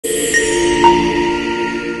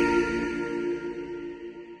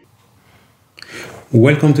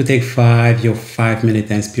Welcome to Take 5, your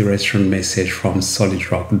 5-minute inspiration message from Solid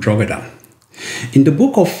Rock Drogheda. In the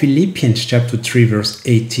book of Philippians chapter 3 verse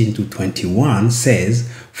 18 to 21 says,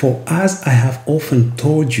 "For as I have often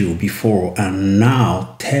told you before and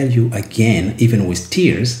now tell you again, even with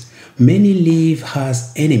tears, many live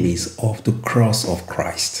as enemies of the cross of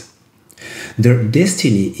Christ. Their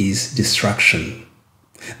destiny is destruction.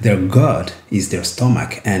 Their God is their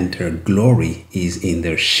stomach and their glory is in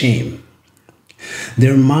their shame.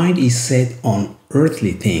 Their mind is set on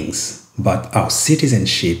earthly things, but our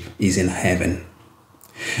citizenship is in heaven.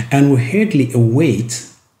 And we eagerly await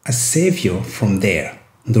a Savior from there,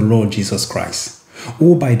 the Lord Jesus Christ,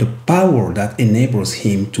 who by the power that enables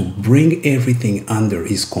him to bring everything under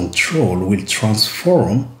his control will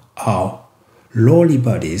transform our lowly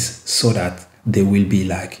bodies so that they will be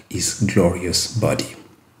like his glorious body."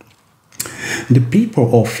 The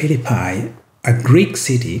people of Philippi, a Greek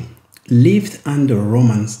city, lived under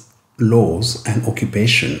Roman laws and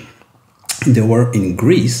occupation. They were in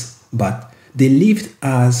Greece, but they lived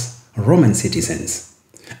as Roman citizens,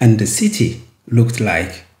 and the city looked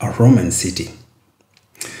like a Roman city.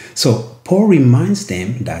 So Paul reminds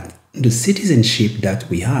them that the citizenship that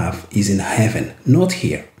we have is in heaven, not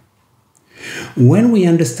here. When we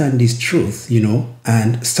understand this truth,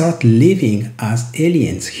 and start living as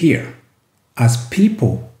aliens here, as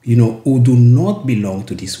people who do not belong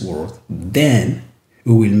to this world, then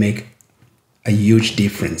we will make a huge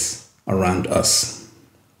difference around us.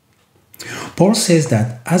 Paul says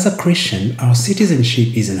that as a Christian, our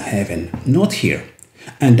citizenship is in heaven, not here,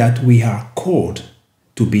 and that we are called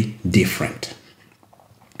to be different.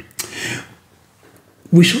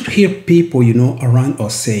 We should hear people, around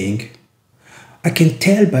us saying, "I can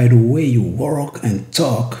tell by the way you walk and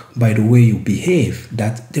talk, by the way you behave,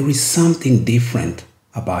 that there is something different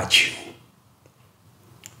about you."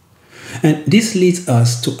 And this leads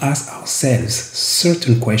us to ask ourselves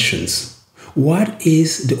certain questions. What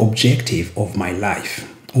is the objective of my life?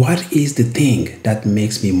 What is the thing that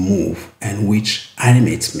makes me move and which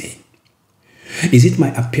animates me? Is it my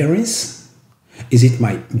appearance? Is it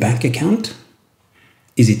my bank account?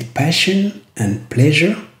 Is it passion and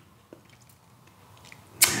pleasure?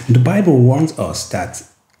 The Bible warns us that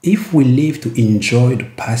if we live to enjoy the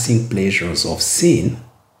passing pleasures of sin,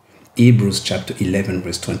 Hebrews chapter 11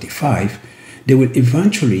 verse 25, they will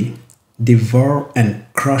eventually devour and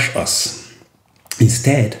crush us.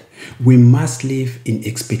 Instead, we must live in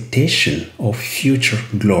expectation of future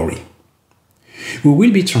glory. We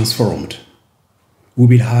will be transformed. We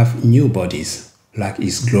will have new bodies like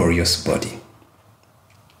his glorious body.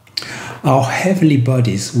 Our heavenly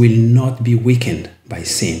bodies will not be weakened by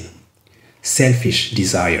sin, selfish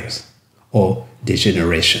desires, or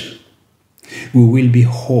degeneration. We will be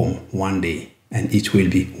home one day and it will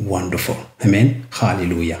be wonderful. Amen.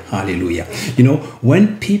 Hallelujah. Hallelujah.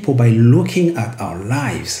 When people, by looking at our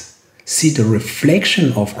lives, see the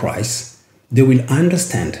reflection of Christ, they will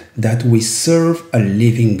understand that we serve a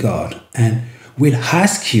living God and will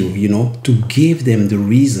ask you, to give them the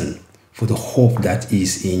reason for the hope that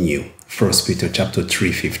is in you. 1 Peter chapter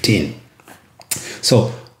 3:15.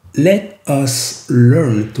 So let us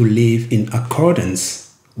learn to live in accordance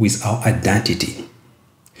with our identity.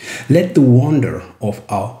 Let the wonder of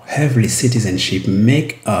our heavenly citizenship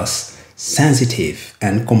make us sensitive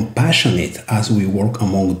and compassionate as we work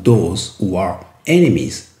among those who are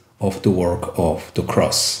enemies of the work of the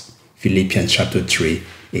cross. Philippians chapter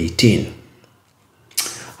 3:18.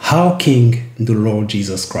 Our King, the Lord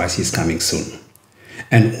Jesus Christ, is coming soon.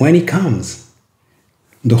 And when he comes,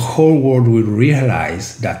 the whole world will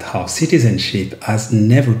realize that our citizenship has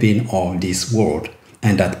never been of this world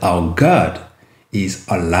and that our God is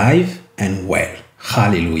alive and well.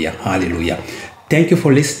 Hallelujah. Hallelujah. Thank you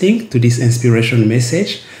for listening to this inspiration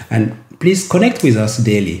message, and please connect with us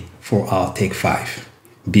daily for our Take 5.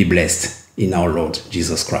 Be blessed in our Lord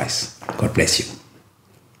Jesus Christ. God bless you.